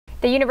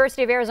The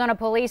University of Arizona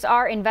police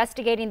are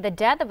investigating the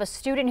death of a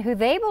student who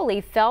they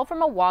believe fell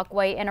from a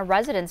walkway in a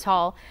residence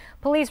hall.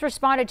 Police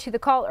responded to the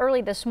call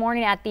early this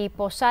morning at the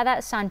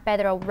Posada San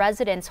Pedro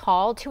Residence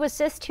Hall to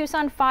assist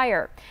Tucson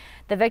Fire.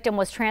 The victim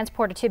was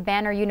transported to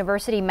Banner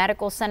University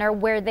Medical Center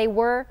where they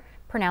were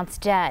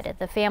pronounced dead.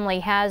 The family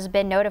has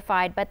been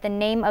notified, but the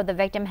name of the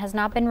victim has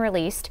not been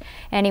released.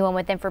 Anyone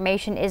with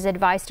information is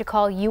advised to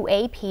call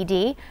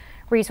UAPD.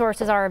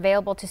 Resources are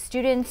available to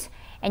students,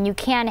 and you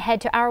can head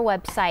to our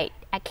website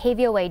at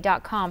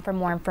KVOA.com for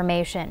more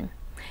information.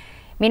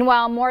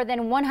 Meanwhile, more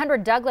than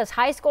 100 Douglas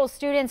High School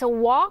students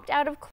walked out of